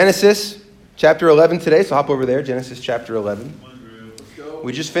Genesis chapter 11 today, so hop over there, Genesis chapter 11.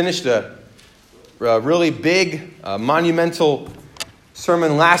 We just finished a really big, monumental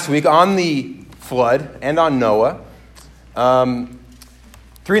sermon last week on the flood and on Noah.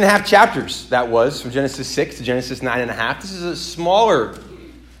 3.5 chapters that was, from Genesis 6 to Genesis 9.5. This is a smaller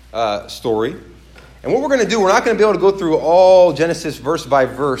story. And what we're going to do, we're not going to be able to go through all Genesis verse by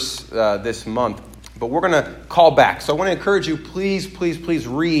verse this month, but we're going to call back. So I want to encourage you, please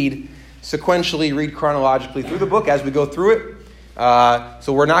read sequentially, read chronologically through the book as we go through it.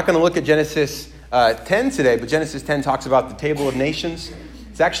 So we're not going to look at Genesis 10 today, but Genesis 10 talks about the table of nations.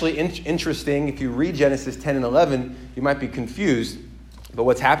 It's actually interesting. If you read Genesis 10 and 11, you might be confused. But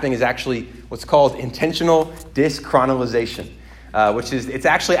what's happening is actually what's called intentional dyschronalization, which is, it's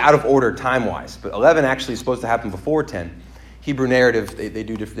actually out of order time-wise. But 11 actually is supposed to happen before 10. Hebrew narrative, they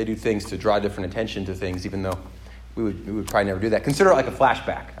do things to draw different attention to things, even though we would probably never do that. Consider it like a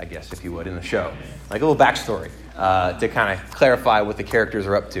flashback, I guess, if you would, in the show. Like a little backstory to kind of clarify what the characters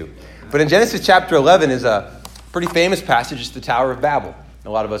are up to. But in Genesis chapter 11 is a pretty famous passage. It's the Tower of Babel. A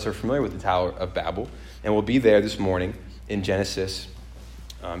lot of us are familiar with the Tower of Babel, and we'll be there this morning in Genesis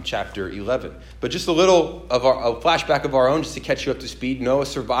chapter 11. But just a little of a flashback of our own, just to catch you up to speed. Noah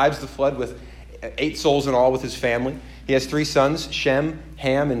survives the flood with 8 souls in all with his family. He has 3 sons, Shem,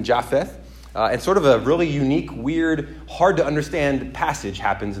 Ham, and Japheth. And sort of a really unique, weird, hard to understand passage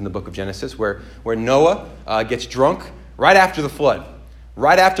happens in the book of Genesis where Noah gets drunk right after the flood,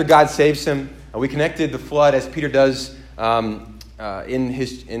 right after God saves him. We connected the flood, as Peter does in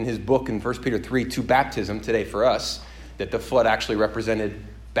his book in 1 Peter 3, to baptism today for us, that the flood actually represented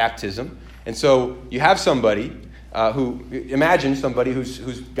baptism. And so you have somebody imagine somebody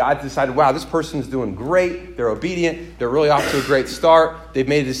who's God decided, wow, this person's doing great. They're obedient. They're really off to a great start. They've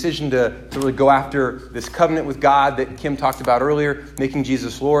made a decision to really go after this covenant with God that Kim talked about earlier, making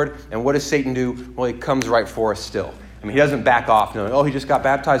Jesus Lord. And what does Satan do? Well, he comes right for us still. I mean, he doesn't back off knowing, oh, he just got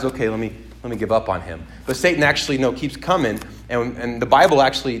baptized. Okay, let me give up on him. But Satan actually, keeps coming. And the Bible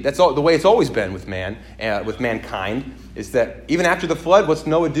actually, that's all, the way it's always been with man, with mankind, is that even after the flood, what's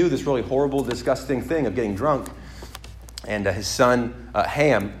Noah do? This really horrible, disgusting thing of getting drunk. And his son,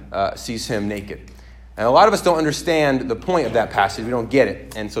 Ham, sees him naked. And a lot of us don't understand the point of that passage. We don't get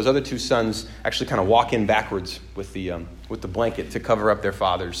it. And so his other 2 sons actually kind of walk in backwards with the blanket to cover up their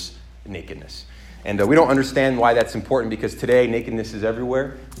father's nakedness. And we don't understand why that's important, because today nakedness is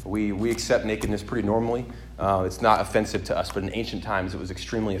everywhere. We accept nakedness pretty normally. It's not offensive to us, but in ancient times it was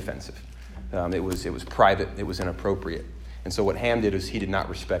extremely offensive. It was private. It was inappropriate. And so what Ham did is he did not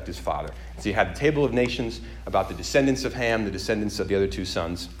respect his father. So you had the table of nations about the descendants of Ham, the descendants of the other 2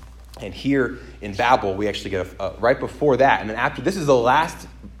 sons. And here in Babel, we actually get right before that. And then after, this is the last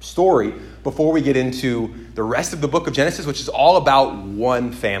story before we get into the rest of the book of Genesis, which is all about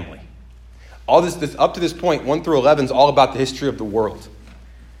one family. All this up to this point, 1 through 11 is all about the history of the world.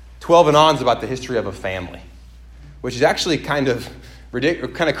 12 and on is about the history of a family, which is actually kind of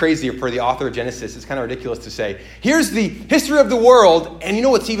crazy for the author of Genesis. It's kind of ridiculous to say, here's the history of the world, and you know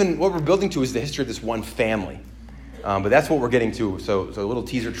what we're building to is the history of this one family. But that's what we're getting to. So a little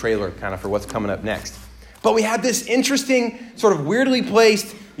teaser trailer kind of for what's coming up next. But we have this interesting, sort of weirdly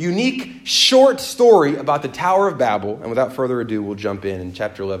placed, unique, short story about the Tower of Babel. And without further ado, we'll jump in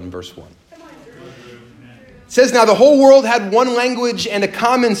chapter 11, verse 1. It says, now the whole world had one language and a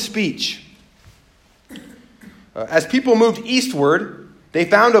common speech. As people moved eastward, they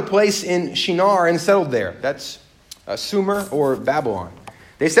found a place in Shinar and settled there. That's Sumer or Babylon.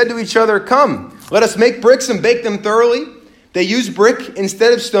 They said to each other, come, let us make bricks and bake them thoroughly. They used brick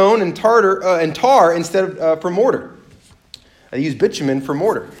instead of stone and tar instead of for mortar. They used bitumen for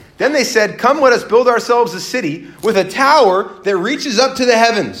mortar. Then they said, come, let us build ourselves a city with a tower that reaches up to the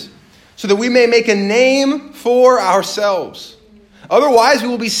heavens, so that we may make a name for ourselves. Otherwise, we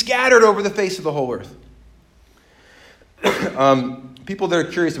will be scattered over the face of the whole earth. People that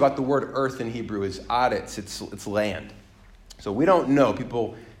are curious about the word earth in Hebrew is aretz, it's land. So we don't know.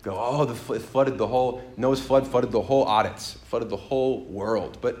 People go, Noah's flood flooded the whole aretz, flooded the whole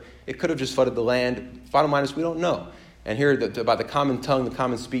world. But it could have just flooded the land. Bottom line is we don't know. And here about the common tongue, the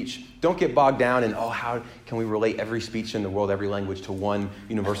common speech, don't get bogged down in, how can we relate every speech in the world, every language to one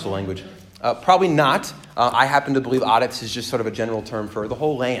universal language? Probably not. I happen to believe aretz is just sort of a general term for the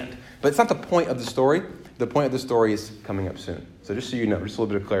whole land. But it's not the point of the story. The point of the story is coming up soon. So just so you know, just a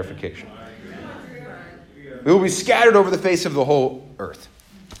little bit of clarification. We will be scattered over the face of the whole earth.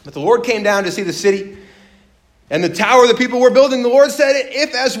 But the Lord came down to see the city and the tower the people were building. The Lord said,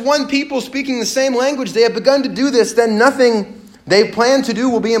 if as one people speaking the same language they have begun to do this, then nothing they plan to do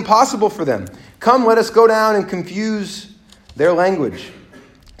will be impossible for them. Come, let us go down and confuse their language.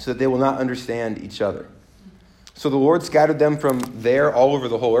 so that they will not understand each other. So the Lord scattered them from there all over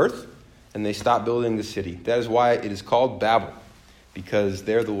the whole earth, and they stopped building the city. That is why it is called Babel, because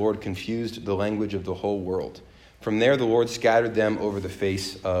there the Lord confused the language of the whole world. From there the Lord scattered them over the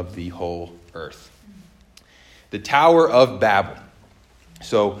face of the whole earth. The Tower of Babel.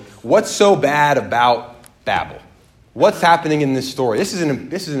 So what's so bad about Babel? What's happening in this story? This is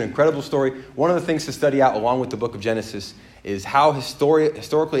an incredible story. One of the things to study out along with the book of Genesis is how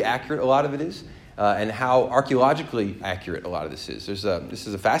historically accurate a lot of it is, and how archaeologically accurate a lot of this is. This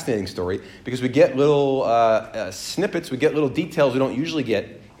is a fascinating story because we get little snippets, we get little details we don't usually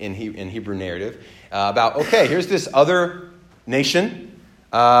get in Hebrew narrative about, okay, here's this other nation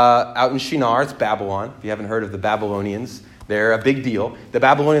out in Shinar. It's Babylon. If you haven't heard of the Babylonians, they're a big deal. The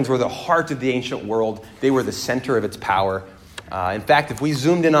Babylonians were the heart of the ancient world. They were the center of its power. In fact, if we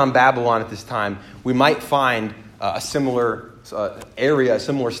zoomed in on Babylon at this time, we might find a similar area, a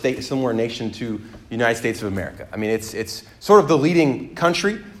similar state, a similar nation to the United States of America. I mean, it's sort of the leading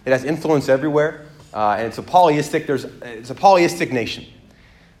country. It has influence everywhere, and it's a polytheistic nation,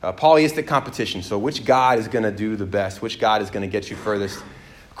 a polytheistic competition. So which God is going to do the best? Which God is going to get you furthest?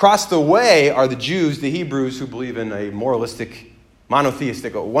 Across the way are the Jews, the Hebrews, who believe in a moralistic,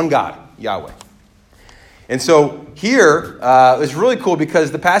 monotheistic, one God, Yahweh. And so here, it's really cool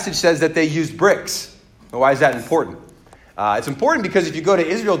because the passage says that they used bricks. Why is that important? It's important because if you go to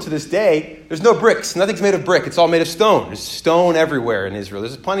Israel to this day, there's no bricks. Nothing's made of brick. It's all made of stone. There's stone everywhere in Israel.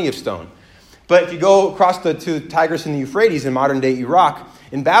 There's plenty of stone. But if you go across to the Tigris and the Euphrates in modern-day Iraq,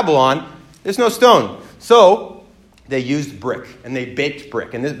 in Babylon, there's no stone. So they used brick, and they baked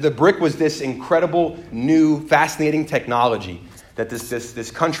brick. And the brick was this incredible, new, fascinating technology that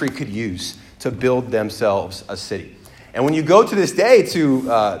this country could use to build themselves a city. And when you go to this day to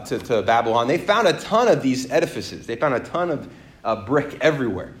Babylon, they found a ton of these edifices. They found a ton of brick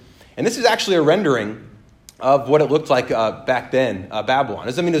everywhere. And this is actually a rendering of what it looked like back then, Babylon.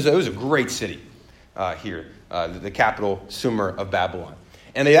 It was a great city here, the capital, Sumer of Babylon.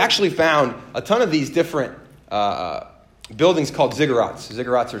 And they actually found a ton of these different buildings called ziggurats.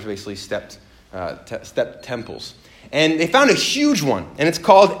 Ziggurats are basically stepped temples. And they found a huge one, and it's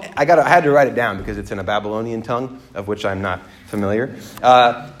called, I had to write it down because it's in a Babylonian tongue, of which I'm not familiar,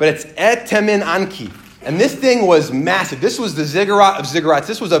 but it's Et Temin Anki. And this thing was massive. This was the ziggurat of ziggurats.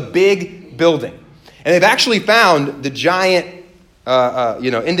 This was a big building. And they've actually found the giant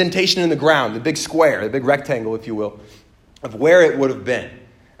indentation in the ground, the big square, the big rectangle, if you will, of where it would have been.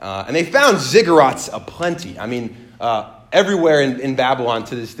 And they found ziggurats aplenty. Everywhere in Babylon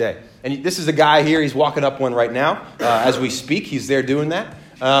to this day. And this is a guy here. He's walking up one right now as we speak. He's there doing that.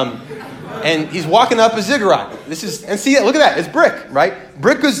 And he's walking up a ziggurat. Look at that. It's brick, right?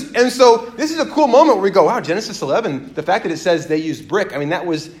 And so this is a cool moment where we go, wow, Genesis 11, the fact that it says they used brick, that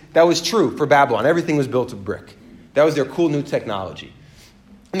was true for Babylon. Everything was built of brick. That was their cool new technology.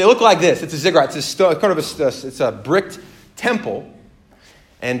 And they look like this. It's a ziggurat. It's a bricked temple.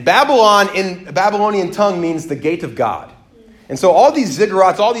 And Babylon in Babylonian tongue means the gate of God. And so all these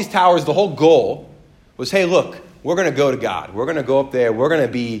ziggurats, all these towers, the whole goal was, hey, look, we're going to go to God. We're going to go up there. We're going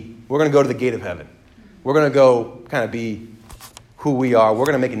to go to the gate of heaven. We're going to go kind of be who we are. We're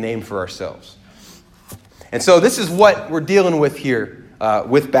going to make a name for ourselves. And so this is what we're dealing with here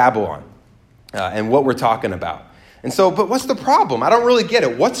with Babylon and what we're talking about. And so, but what's the problem? I don't really get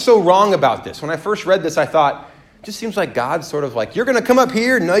it. What's so wrong about this? When I first read this, I thought, it just seems like God's sort of like, you're going to come up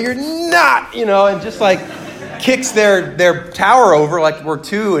here? No, you're not, and just like kicks their tower over like we're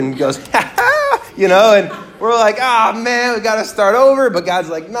two and goes, ha ha, and we're like, man, we got to start over. But God's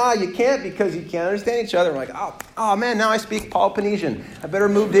like, no, you can't because you can't understand each other. We're like, oh man, now I speak Polynesian. I better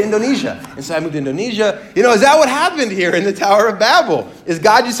move to Indonesia. And so I moved to Indonesia. Is that what happened here in the Tower of Babel? Is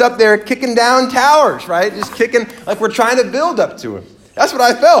God just up there kicking down towers, right? Just kicking like we're trying to build up to him. That's what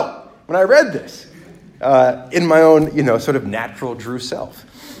I felt when I read this. In my own, sort of natural Drew self.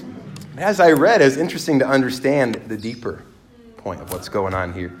 As I read, it was interesting to understand the deeper point of what's going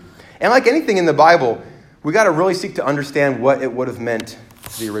on here. And like anything in the Bible, we got to really seek to understand what it would have meant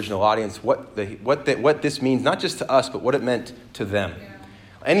to the original audience, what this means, not just to us, but what it meant to them.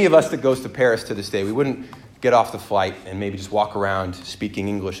 Any of us that goes to Paris to this day, we wouldn't get off the flight and maybe just walk around speaking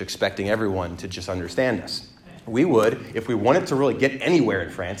English, expecting everyone to just understand us. We would, if we wanted to really get anywhere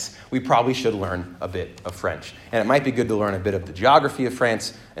in France, we probably should learn a bit of French. And it might be good to learn a bit of the geography of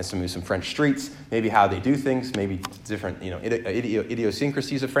France and some French streets, maybe how they do things, maybe different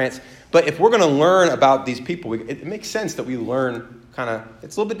idiosyncrasies of France. But if we're going to learn about these people, it makes sense that we learn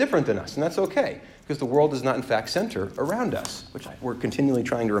it's a little bit different than us, and that's okay, because the world does not, in fact, center around us, which we're continually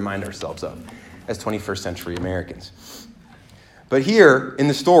trying to remind ourselves of as 21st century Americans. But here in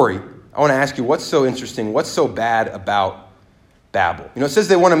the story, I want to ask you, what's so interesting? What's so bad about Babel? It says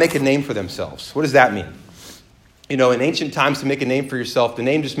they want to make a name for themselves. What does that mean? In ancient times, to make a name for yourself, the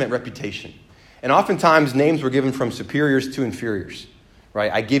name just meant reputation. And oftentimes, names were given from superiors to inferiors, right?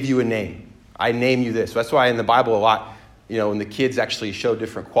 I give you a name. I name you this. So that's why in the Bible a lot, when the kids actually show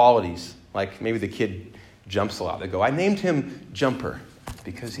different qualities, like maybe the kid jumps a lot. They go, I named him Jumper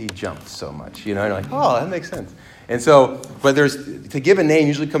because he jumped so much. And like, oh, that makes sense. And so, but to give a name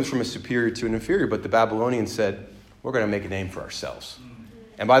usually comes from a superior to an inferior. But the Babylonians said, we're going to make a name for ourselves.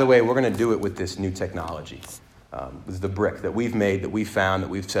 And by the way, we're going to do it with this new technology. This is the brick that we've made, that we've found, that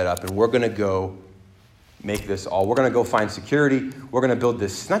we've set up. And we're going to go make this all. We're going to go find security. We're going to build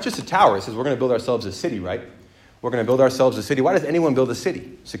this. It's not just a tower. It says we're going to build ourselves a city, right? We're going to build ourselves a city. Why does anyone build a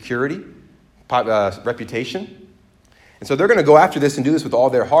city? Security, reputation. And so they're going to go after this and do this with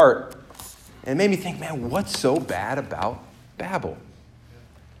all their heart. And it made me think, man, what's so bad about Babel?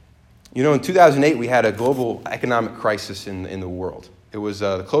 In 2008, we had a global economic crisis in the world. It was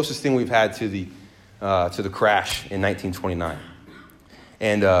the closest thing we've had to the crash in 1929.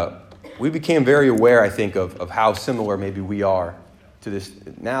 And we became very aware, I think, of how similar maybe we are to this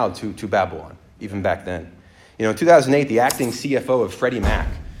now to Babylon, even back then. In 2008, the acting CFO of Freddie Mac,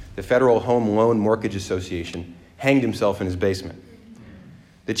 the Federal Home Loan Mortgage Association, hanged himself in his basement.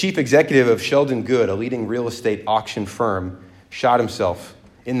 The chief executive of Sheldon Good, a leading real estate auction firm, shot himself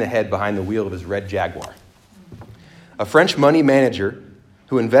in the head behind the wheel of his red Jaguar. A French money manager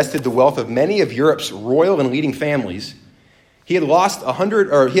who invested the wealth of many of Europe's royal and leading families, he had lost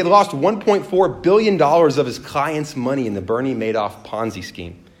 $1.4 billion of his clients' money in the Bernie Madoff Ponzi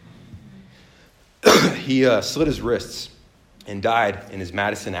scheme. He slit his wrists and died in his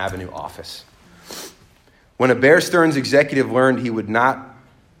Madison Avenue office. When a Bear Stearns executive learned he would not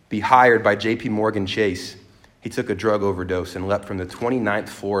be hired by J.P. Morgan Chase, he took a drug overdose and leapt from the 29th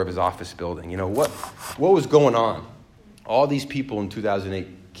floor of his office building. What was going on? All these people in 2008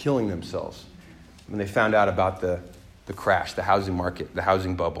 killing themselves when they found out about the crash, the housing market, the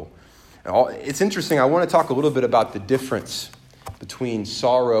housing bubble. It's interesting. I want to talk a little bit about the difference between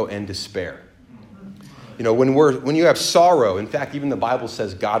sorrow and despair. When you have sorrow, in fact, even the Bible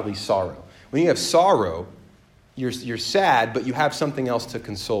says godly sorrow. When you have sorrow, you're sad, but you have something else to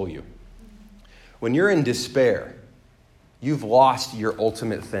console you. When you're in despair, you've lost your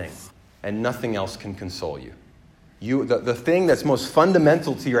ultimate thing, and nothing else can console you. The thing that's most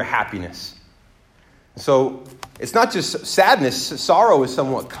fundamental to your happiness. So it's not just sadness. Sorrow is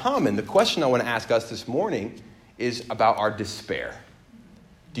somewhat common. The question I want to ask us this morning is about our despair.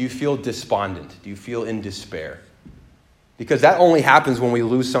 Do you feel despondent? Do you feel in despair? Because that only happens when we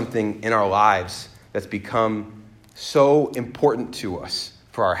lose something in our lives that's become so important to us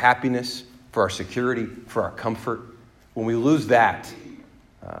for our happiness, for our security, for our comfort. When we lose that,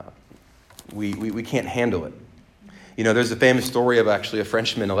 we can't handle it. There's a famous story of actually a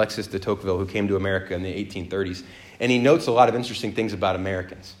Frenchman, Alexis de Tocqueville, who came to America in the 1830s. And he notes a lot of interesting things about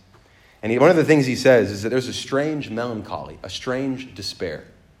Americans. And one of the things he says is that there's a strange melancholy, a strange despair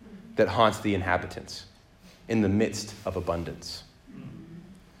that haunts the inhabitants in the midst of abundance.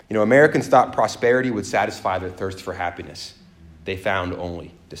 Americans thought prosperity would satisfy their thirst for happiness. They found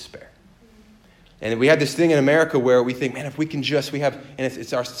only despair. And we had this thing in America where we think, man, if we can just,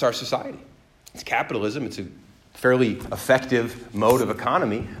 it's our society. It's capitalism. It's a fairly effective mode of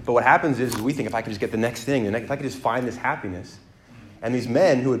economy. But what happens is we think, if I can just get the next thing, if I can just find this happiness. And these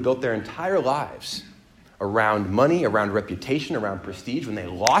men who had built their entire lives around money, around reputation, around prestige, when they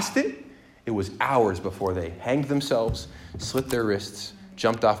lost it, it was hours before they hanged themselves, slit their wrists,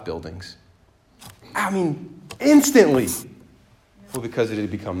 jumped off buildings. Instantly. Well, because it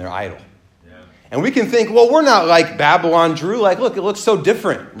had become their idol. Yeah. And we can think, well, we're not like Babylon Drew. Like, look, it looks so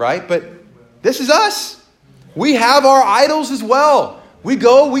different, right? But this is us. We have our idols as well. We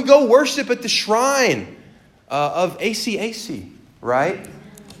go worship at the shrine of ACAC, right?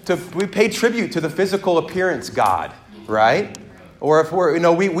 We pay tribute to the physical appearance god, right? Or if we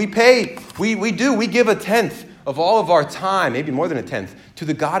give a tenth of all of our time, maybe more than a tenth, to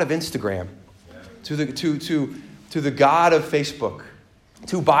the god of Instagram, to the god of Facebook,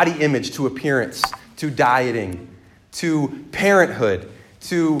 to body image, to appearance, to dieting, to parenthood,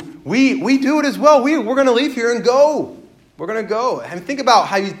 we do it as well. We're going to leave here and go. We're going to go. And think about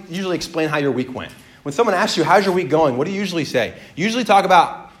how you usually explain how your week went. When someone asks you, how's your week going? What do you usually say? You usually talk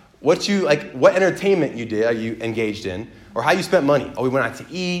about what entertainment you engaged in, or how you spent money. Oh, we went out to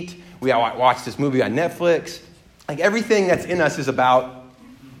eat. We watched this movie on Netflix. Like, everything that's in us is about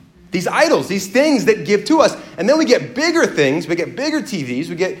these idols, these things that give to us. And then we get bigger things. We get bigger TVs.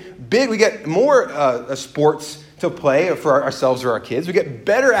 We get more sports to play for ourselves or our kids. We get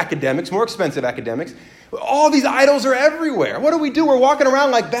better academics, more expensive academics. All these idols are everywhere. What do? We're walking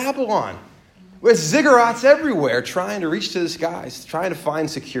around like Babylon with ziggurats everywhere, trying to reach to the skies, trying to find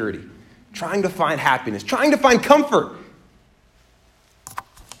security, trying to find happiness, trying to find comfort.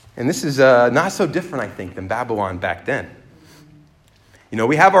 And this is not so different, I think, than Babylon back then.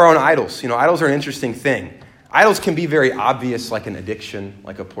 We have our own idols. Idols are an interesting thing. Idols can be very obvious, like an addiction,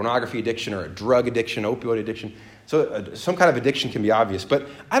 like a pornography addiction or a drug addiction, opioid addiction. So some kind of addiction can be obvious. But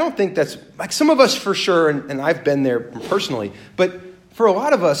I don't think that's, like some of us for sure, and I've been there personally, but for a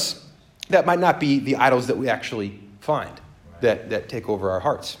lot of us, that might not be the idols that we actually find that take over our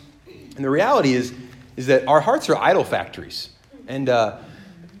hearts. And the reality is that our hearts are idol factories. And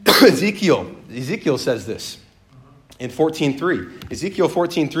Ezekiel says this in 14:3. Ezekiel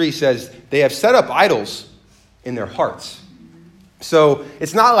 14:3 says, they have set up idols in their hearts. So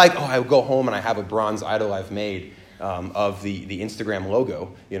it's not like, I go home and I have a bronze idol I've made of the Instagram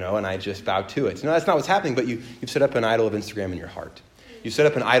logo, and I just bow to it. No, that's not what's happening, but you've set up an idol of Instagram in your heart. You set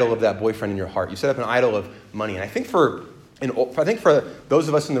up an idol of that boyfriend in your heart. You set up an idol of money. And I think for those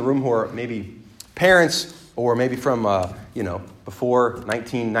of us in the room who are maybe parents or maybe from, before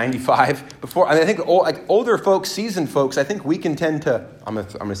 1995, I think older folks, seasoned folks, I think we can tend to, I'm going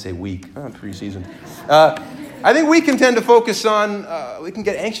to say weak. I'm pretty seasoned. I think we can tend to focus on, we can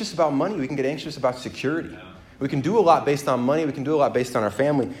get anxious about money. We can get anxious about security. We can do a lot based on money. We can do a lot based on our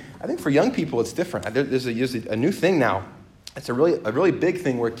family. I think for young people, it's different. There's a new thing now. It's a really big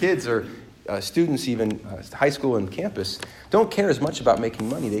thing where kids or students, even high school and campus, don't care as much about making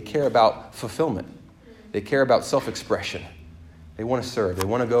money. They care about fulfillment. They care about self-expression. They want to serve. They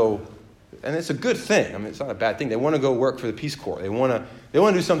want to go, and it's a good thing. I mean, it's not a bad thing. They want to go work for the Peace Corps. They want to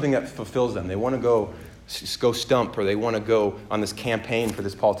do something that fulfills them. They want to go stump, or they want to go on this campaign for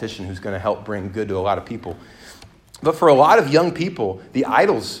this politician who's going to help bring good to a lot of people. But for a lot of young people, the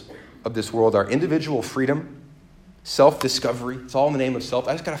idols of this world are individual freedom, self-discovery. It's all in the name of self.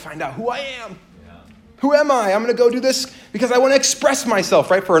 I just got to find out who I am. Yeah. Who am I? I'm going to go do this because I want to express myself,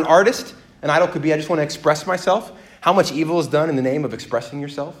 right? For an artist, an idol could be, I just want to express myself. How much evil is done in the name of expressing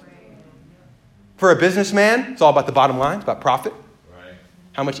yourself? For a businessman, it's all about the bottom line. It's about profit. Right.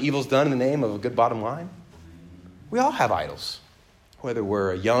 How much evil is done in the name of a good bottom line? We all have idols, whether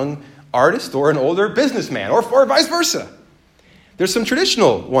we're a young artist or an older businessman or vice versa. There's some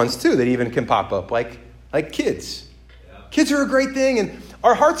traditional ones, too, that even can pop up, like kids. Yeah. Kids are a great thing, and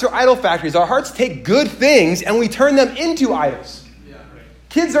our hearts are idol factories. Our hearts take good things, and we turn them into idols. Yeah, right.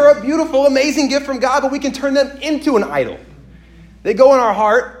 Kids are a beautiful, amazing gift from God, but we can turn them into an idol. They go in our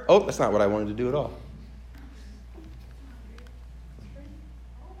heart. Oh, that's not what I wanted to do at all.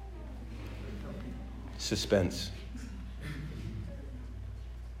 Suspense.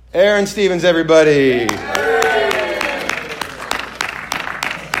 Aaron Stevens, everybody.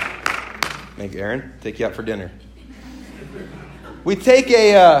 Make Aaron take you out for dinner. We take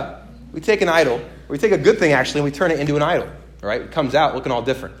an idol. We take a good thing actually, and we turn it into an idol. All right, it comes out looking all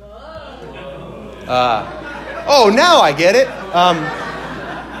different. Now I get it.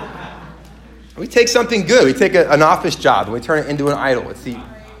 We take something good. We take an office job and we turn it into an idol.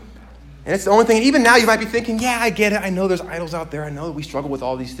 And it's the only thing. Even now, you might be thinking, "Yeah, I get it. I know there's idols out there. I know that we struggle with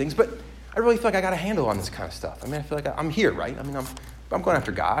all these things, but I really feel like I got a handle on this kind of stuff. I mean, I feel like I'm here, right? I mean, I'm going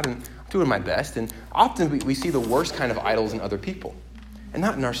after God and I'm doing my best. And often we see the worst kind of idols in other people, and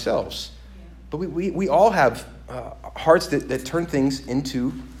not in ourselves. But we all have hearts that turn things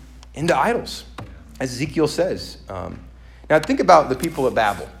into idols, as Ezekiel says. Now, think about the people at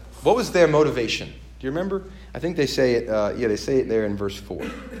Babel. What was their motivation? Do you remember? I think they say it. They say it there in verse 4.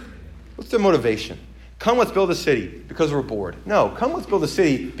 What's their motivation? Come, let's build a city because we're bored. No, come, let's build a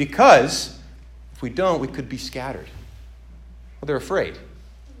city because if we don't, we could be scattered. Well, they're afraid.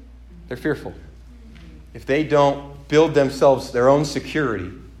 They're fearful. If they don't build themselves their own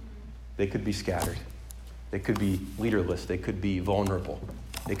security, they could be scattered. They could be leaderless. They could be vulnerable.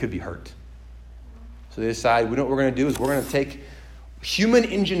 They could be hurt. So they decide, what we're going to do is we're going to take human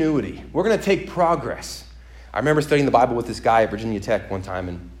ingenuity. We're going to take progress. I remember studying the Bible with this guy at Virginia Tech one time,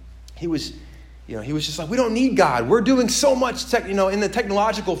 and he was just like, we don't need God. We're doing so much, in the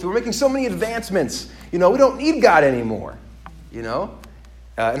technological field. We're making so many advancements. We don't need God anymore. And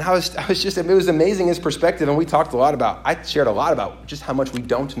I was just, it was amazing his perspective. And I shared a lot about just how much we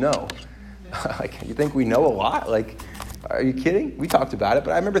don't know. Like, you think we know a lot? Like, are you kidding? We talked about it,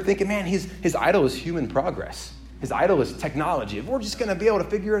 but I remember thinking, man, his idol is human progress. His idol is technology. If we're just going to be able to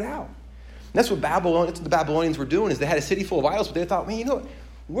figure it out. And that's what the Babylonians were doing, is they had a city full of idols, but they thought, man, you know what?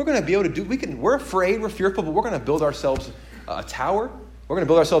 We're going to be able to do, we're afraid, we're fearful, but we're going to build ourselves a tower. We're going to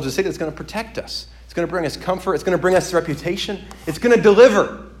build ourselves a city that's going to protect us. It's going to bring us comfort. It's going to bring us reputation. It's going to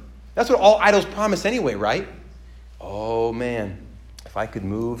deliver. That's what all idols promise anyway, right? Oh, man, if I could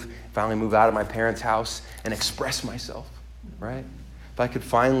finally move out of my parents' house and express myself, right? If I could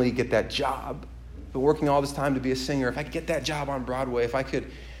finally get that job, been working all this time to be a singer, if I could get that job on Broadway, if I could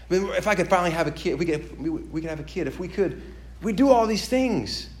finally have a kid, we could have a kid. If we do all these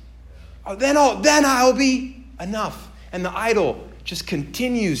things, then I'll be enough. And the idol just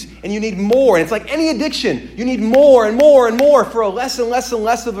continues, and you need more. And it's like any addiction. You need more and more and more for a less and less and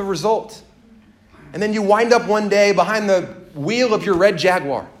less of a result. And then you wind up one day behind the wheel of your red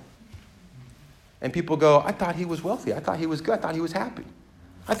Jaguar. And people go, I thought he was wealthy. I thought he was good. I thought he was happy.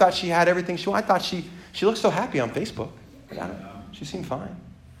 I thought she had everything she wanted. I thought she looked so happy on Facebook. She seemed fine.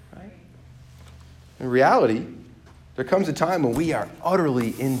 Right? In reality, there comes a time when we are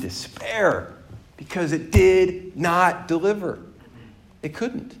utterly in despair because it did not deliver. It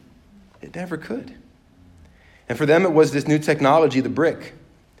couldn't. It never could. And for them, it was this new technology, the brick.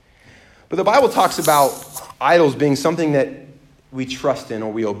 But the Bible talks about idols being something that we trust in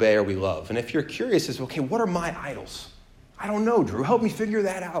or we obey or we love. And if you're curious, it's okay, what are my idols? I don't know, Drew. Help me figure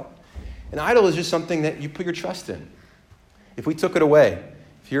that out. An idol is just something that you put your trust in. If we took it away,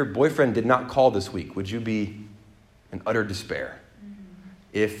 if your boyfriend did not call this week, would you be in utter despair?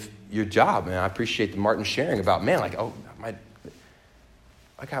 If your job, and I appreciate the Martin sharing about,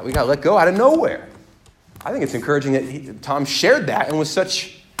 we got let go out of nowhere. I think it's encouraging that Tom shared that and was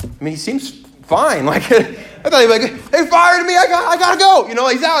such, he seems fine. I thought he'd be like, they fired me, I gotta go.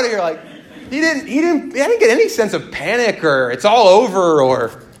 He's out of here. He didn't get any sense of panic or it's all over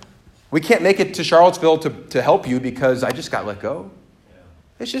or we can't make it to Charlottesville to help you because I just got let go.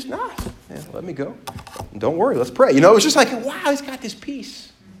 It's just not. Let me go. Don't worry, let's pray. It's just like, wow, he's got this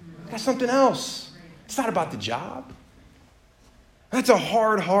peace. He's got something else. It's not about the job. That's a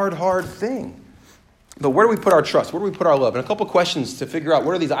hard thing. But where do we put our trust? Where do we put our love? And a couple questions to figure out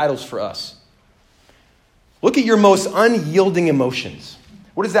what are these idols for us. Look at your most unyielding emotions.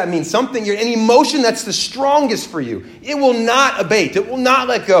 What does that mean? An emotion that's the strongest for you. It will not abate. It will not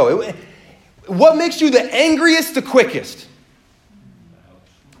let go. What makes you the angriest the quickest?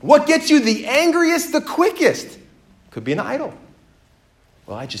 What gets you the angriest the quickest? Could be an idol.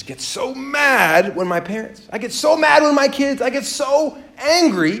 Well, I just get so mad when I get so mad when my kids, I get so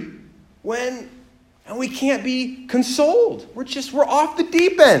angry and we can't be consoled. We're off the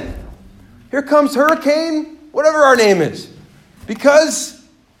deep end. Here comes hurricane, whatever our name is. Because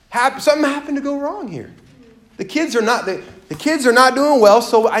something happened to go wrong here. The kids are not doing well,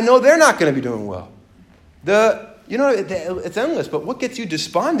 so I know they're not going to be doing well. It's endless, but what gets you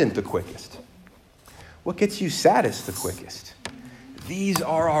despondent the quickest? What gets you saddest the quickest? These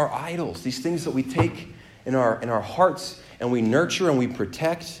are our idols, these things that we take in our hearts and we nurture and we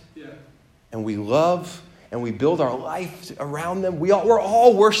protect and we love and we build our life around them. We're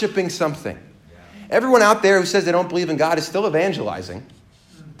all worshiping something. Everyone out there who says they don't believe in God is still evangelizing.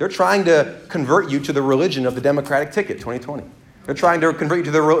 They're trying to convert you to the religion of the Democratic ticket, 2020. They're trying to convert you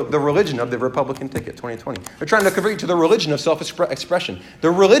to the religion of the Republican ticket, 2020. They're trying to convert you to the religion of self-expression,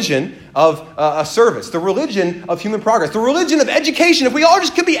 the religion of service, the religion of human progress, the religion of education. If we all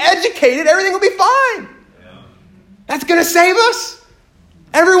just could be educated, everything would be fine. Yeah. That's going to save us.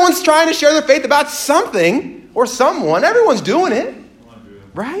 Everyone's trying to share their faith about something or someone. Everyone's doing it,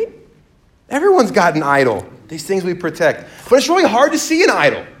 right? Everyone's got an idol. These things we protect. But it's really hard to see an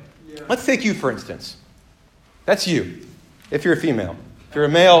idol. Yeah. Let's take you, for instance. That's you. If you're a female. If you're a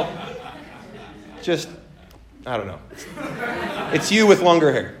male, I don't know. It's you with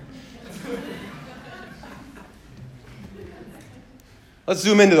longer hair. Let's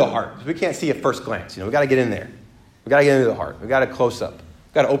zoom into the heart. We can't see at first glance. We got to get in there. We got to get into the heart. We got to close up.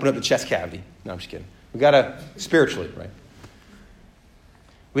 We got to open up the chest cavity. No, I'm just kidding. We got to spiritually, right?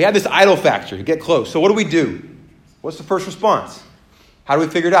 We have this idol factor to get close. So what do? What's the first response? How do we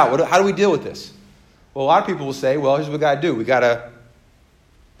figure it out? How do we deal with this? Well, a lot of people will say, well, here's what we got to do.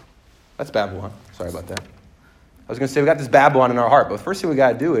 That's Babylon. Sorry about that. I was going to say we got this Babylon in our heart, but the first thing we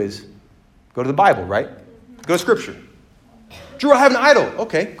got to do is go to the Bible, right? Go to Scripture. Drew, I have an idol.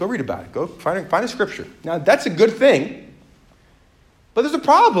 Okay, go read about it. Go find a Scripture. Now, that's a good thing, but there's a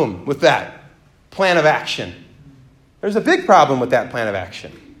problem with that plan of action. There's a big problem with that plan of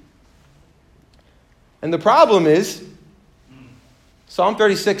action. And the problem is, Psalm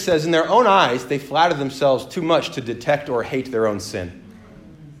 36 says, in their own eyes, they flatter themselves too much to detect or hate their own sin.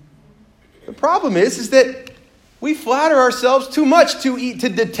 The problem is that we flatter ourselves too much to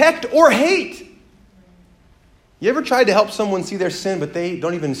detect or hate. You ever tried to help someone see their sin, but they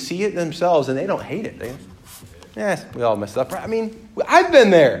don't even see it themselves and they don't hate it? We all mess up. I've been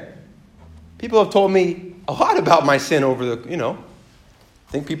there. People have told me a lot about my sin over the,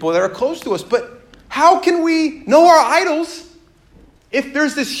 I think people that are close to us. But how can we know our idols if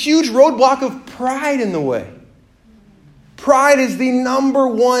there's this huge roadblock of pride in the way? Pride is the number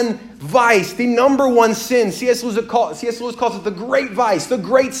one vice, the number one sin. C.S. Lewis calls it the great vice, the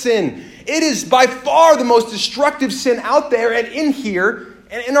great sin. It is by far the most destructive sin out there and in here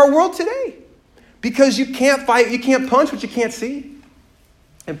and in our world today. Because you can't fight, you can't punch what you can't see.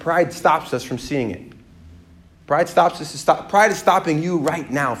 And pride stops us from seeing it. Pride is stopping you right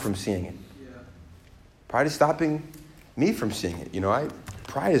now from seeing it. Pride is stopping me from seeing it.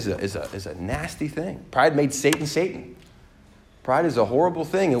 Pride is a nasty thing. Pride made Satan. Pride is a horrible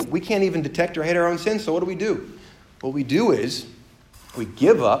thing. And we can't even detect or hate our own sin. So what do? What we do is we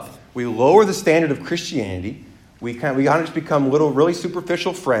give up. We lower the standard of Christianity. We just become little, really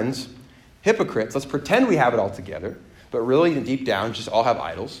superficial friends, hypocrites. Let's pretend we have it all together, but really deep down, just all have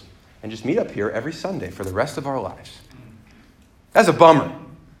idols, and just meet up here every Sunday for the rest of our lives. That's a bummer.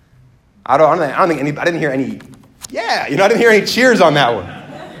 I didn't hear any. Yeah, I didn't hear any cheers on that one.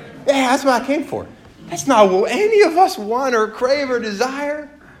 Yeah, that's what I came for. That's not what any of us want or crave or desire,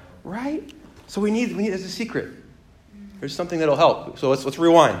 right? So we need as a secret. There's something that'll help. So let's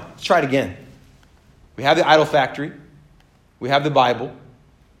rewind. Let's try it again. We have the idol factory. We have the Bible.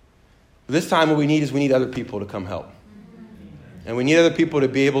 This time what we need other people to come help. And we need other people to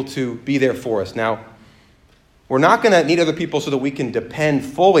be able to be there for us. Now, we're not going to need other people so that we can depend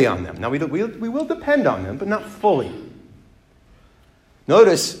fully on them. Now, we will depend on them, but not fully.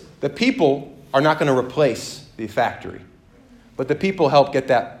 Notice the people are not going to replace the factory. But the people help get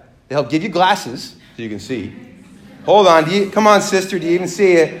that. They help give you glasses so you can see. Hold on. Come on, sister. Do you even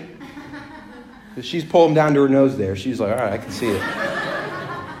see it? She's pulling down to her nose there. She's like, all right, I can see it.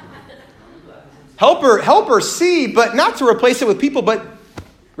 Help her see, but not to replace it with people, but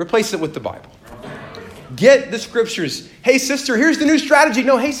replace it with the Bible. Get the scriptures. Hey, sister, here's the new strategy.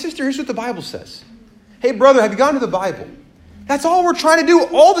 No, hey, sister, here's what the Bible says. Hey, brother, have you gone to the Bible? That's all we're trying to do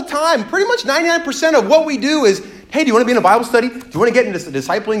all the time. Pretty much 99% of what we do is, hey, do you want to be in a Bible study? Do you want to get in a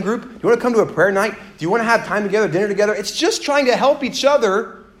discipling group? Do you want to come to a prayer night? Do you want to have time together, dinner together? It's just trying to help each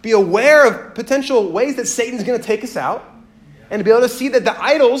other be aware of potential ways that Satan's going to take us out and to be able to see that the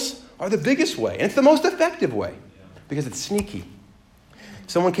idols are the biggest way. And it's the most effective way because it's sneaky.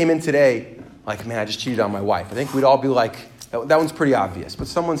 Someone came in today like, man, I just cheated on my wife. I think we'd all be like, that one's pretty obvious. But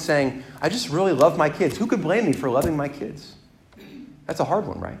someone's saying, I just really love my kids. Who could blame me for loving my kids? That's a hard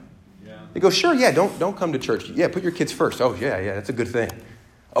one, right? Yeah. They go, sure, yeah, don't come to church. Yeah, put your kids first. Oh, yeah, that's a good thing.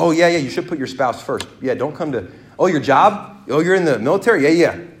 Oh, yeah, you should put your spouse first. Yeah, don't come to, your job? Oh, you're in the military?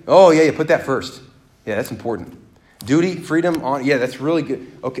 Yeah. Oh, yeah, put that first. Yeah, that's important. Duty, freedom, that's really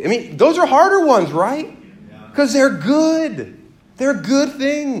good. Okay, I mean, those are harder ones, right? Because they're good. They're good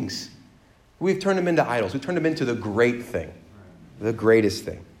things. We've turned them into idols. We've turned them into the great thing, the greatest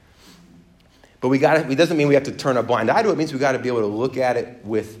thing. But it doesn't mean we have to turn a blind eye to it. It means we got to be able to look at it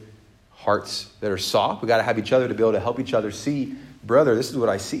with hearts that are soft. We got to have each other to be able to help each other see, brother, this is what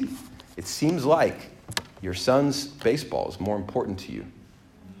I see. It seems like your son's baseball is more important to you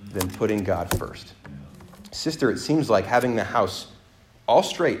than putting God first. Sister, it seems like having the house all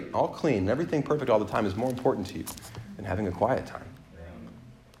straight, all clean, everything perfect all the time is more important to you than having a quiet time.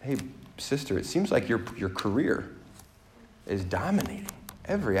 Hey, sister, it seems like your career is dominating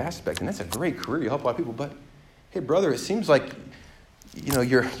every aspect, and that's a great career. You help a lot of people, but hey, brother, it seems like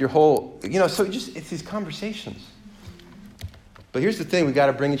your whole so it's these conversations. But here's the thing: we got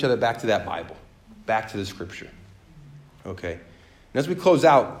to bring each other back to that Bible, back to the Scripture. Okay, and as we close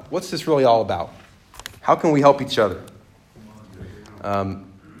out, what's this really all about? How can we help each other? I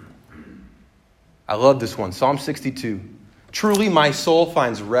love this one, Psalm 62. Truly, my soul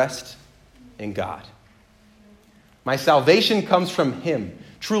finds rest in God. My salvation comes from Him.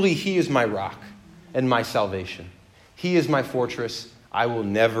 Truly, He is my rock and my salvation. He is my fortress. I will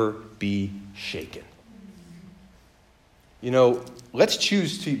never be shaken. Let's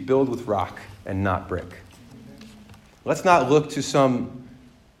choose to build with rock and not brick. Let's not look to some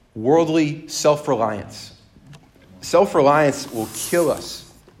worldly self-reliance. Self-reliance will kill us.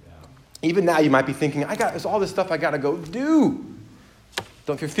 Even now, you might be thinking, there's all this stuff I got to go do.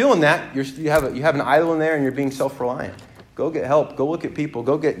 So if you're feeling that, you have an idol in there and you're being self-reliant. Go get help. Go look at people.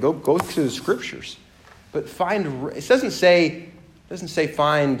 Go to the Scriptures. But it doesn't say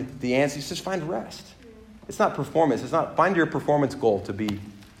find the answer. It says find rest. It's not performance. It's not find your performance goal to be.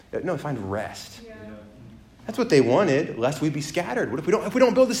 No, find rest. Yeah. That's what they wanted, lest we be scattered. What if we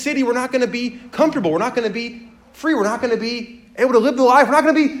don't build a city? We're not going to be comfortable. We're not going to be free. We're not going to be able to live the life. We're not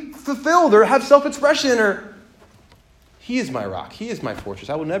going to be fulfilled or have self-expression or He is my rock. He is my fortress.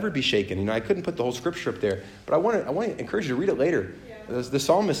 I will never be shaken. I couldn't put the whole scripture up there, but I want to encourage you to read it later. Yeah. The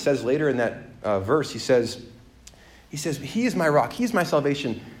psalmist says later in that verse, he says, He is my rock. He is my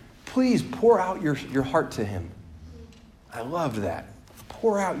salvation. Please pour out your heart to him. I loved that.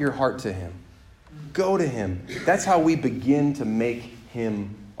 Pour out your heart to him. Go to him. That's how we begin to make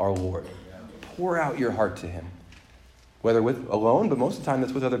him our Lord. Pour out your heart to him. Whether alone, but most of the time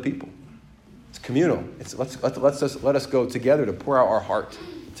that's with other people. It's communal. Let us go together to pour out our heart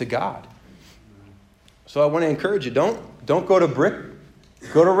to God. So I want to encourage you, don't go to brick,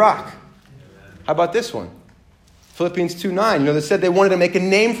 go to rock. How about this one? Philippians 2:9, they said they wanted to make a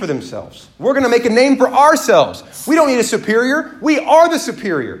name for themselves. We're going to make a name for ourselves. We don't need a superior. We are the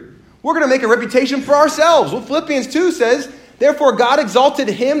superior. We're going to make a reputation for ourselves. Well, Philippians 2 says, therefore God exalted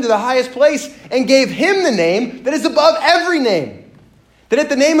him to the highest place and gave him the name that is above every name. That at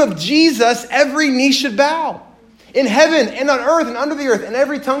the name of Jesus, every knee should bow. In heaven and on earth and under the earth, and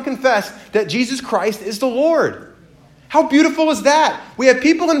every tongue confess that Jesus Christ is the Lord. How beautiful is that? We have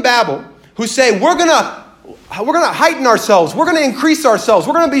people in Babel who say, we're going to heighten ourselves. We're going to increase ourselves.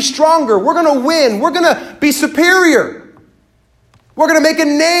 We're going to be stronger. We're going to win. We're going to be superior. We're going to make a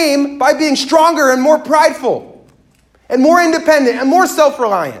name by being stronger and more prideful and more independent and more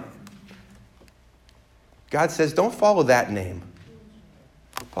self-reliant. God says, don't follow that name.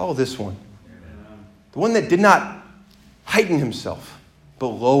 Follow this one. The one that did not heighten himself, but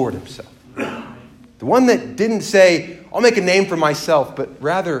lowered himself. The one that didn't say, I'll make a name for myself, but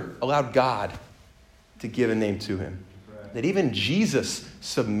rather allowed God to give a name to him. That even Jesus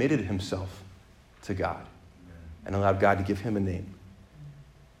submitted himself to God and allowed God to give him a name.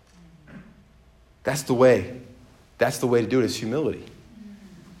 That's the way. That's the way to do it, is humility.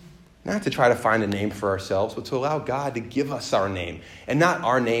 Not to try to find a name for ourselves, but to allow God to give us our name. And not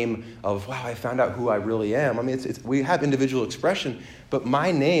our name of, wow, I found out who I really am. I mean, we have individual expression, but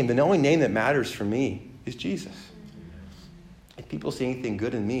my name, the only name that matters for me, is Jesus. If people see anything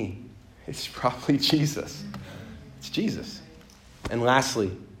good in me, it's probably Jesus. It's Jesus. And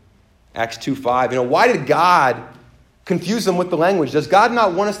lastly, Acts 2:5. Why did God confuse them with the language? Does God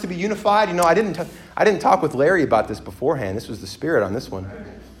not want us to be unified? I didn't talk with Larry about this beforehand. This was the Spirit on this one.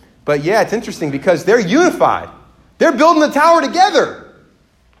 But yeah, it's interesting because they're unified. They're building the tower together.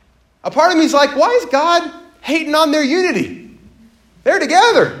 A part of me is like, why is God hating on their unity? They're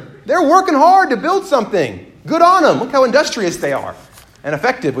together. They're working hard to build something. Good on them. Look how industrious they are and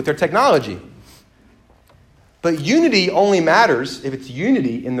effective with their technology. But unity only matters if it's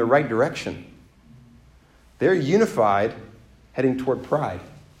unity in the right direction. They're unified heading toward pride.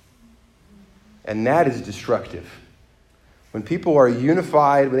 And that is destructive. When people are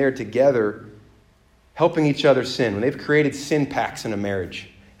unified, when they're together, helping each other sin, when they've created sin pacts in a marriage.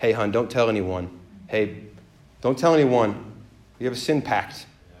 Hey, hon, don't tell anyone. Hey, don't tell anyone. We have a sin pact.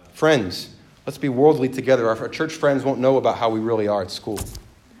 Friends, let's be worldly together. Our church friends won't know about how we really are at school.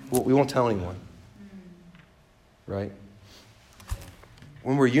 We won't tell anyone. Right?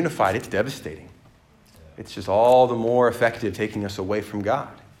 When we're unified, it's devastating. It's just all the more effective taking us away from God.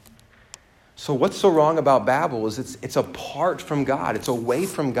 So what's so wrong about Babel is it's apart from God. It's away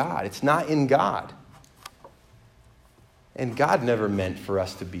from God. It's not in God. And God never meant for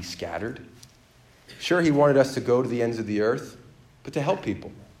us to be scattered. Sure, he wanted us to go to the ends of the earth, but to help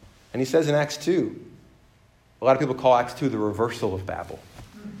people. And he says in Acts 2, a lot of people call Acts 2 the reversal of Babel.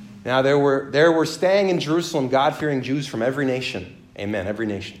 Now there were staying in Jerusalem God-fearing Jews from every nation. Amen, every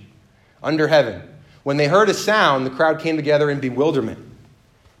nation. Under heaven. When they heard a sound, the crowd came together in bewilderment,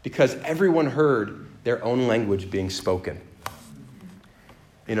 because everyone heard their own language being spoken.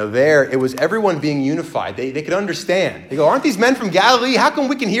 There, it was everyone being unified. They could understand. They go, aren't these men from Galilee? How come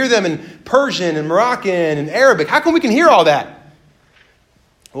we can hear them in Persian and Moroccan and Arabic? How come we can hear all that?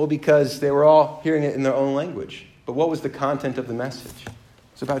 Well, because they were all hearing it in their own language. But what was the content of the message?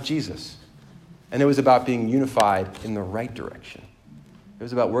 It's about Jesus. And it was about being unified in the right direction. It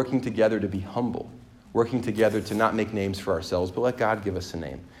was about working together to be humble. Working together to not make names for ourselves, but let God give us a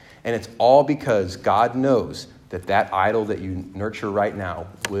name. And it's all because God knows that idol that you nurture right now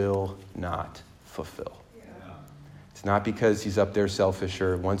will not fulfill. Yeah. It's not because he's up there selfish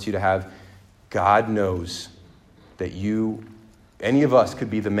or wants you to have. God knows that any of us could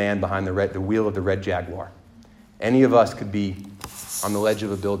be the man behind the wheel of the red Jaguar. Any of us could be on the ledge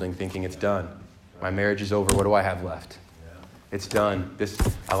of a building thinking it's done. My marriage is over. What do I have left? It's done.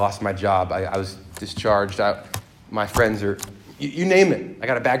 I lost my job. I was discharged. My friends are, you name it. I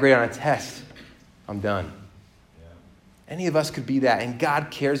got a bad grade on a test. I'm done. Yeah. Any of us could be that. And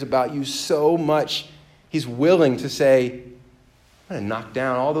God cares about you so much. He's willing to say, I'm going to knock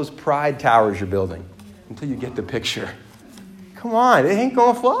down all those pride towers you're building until you get the picture. Come on, it ain't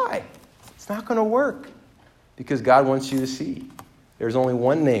going to fly. It's not going to work because God wants you to see there's only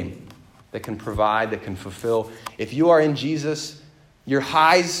one name that can provide, that can fulfill. If you are in Jesus, your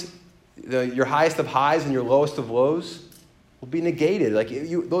highest of highs and your lowest of lows will be negated. Like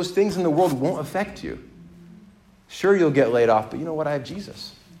those things in the world won't affect you. Sure, you'll get laid off, but you know what? I have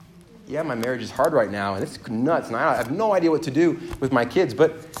Jesus. Yeah, my marriage is hard right now, and it's nuts, and I have no idea what to do with my kids,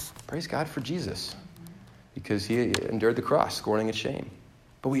 but praise God for Jesus because he endured the cross, scorning its shame.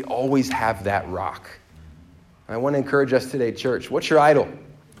 But we always have that rock. And I want to encourage us today, church. What's your idol?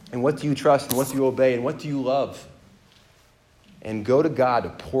 And what do you trust? And what do you obey? And what do you love? And go to God to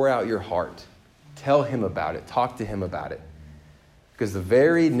pour out your heart. Tell him about it. Talk to him about it. Because the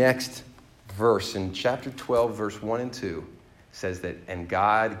very next verse in chapter 12, verse 1 and 2 says that, and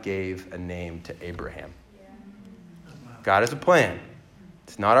God gave a name to Abraham. God has a plan.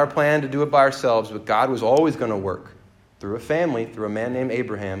 It's not our plan to do it by ourselves, but God was always going to work through a family, through a man named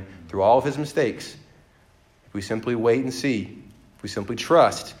Abraham, through all of his mistakes. If we simply wait and see, if we simply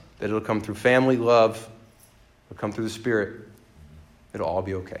trust that it'll come through family, love, it'll come through the Spirit, it'll all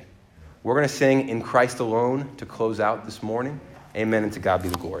be okay. We're going to sing In Christ Alone to close out this morning. Amen, and to God be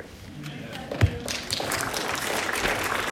the glory.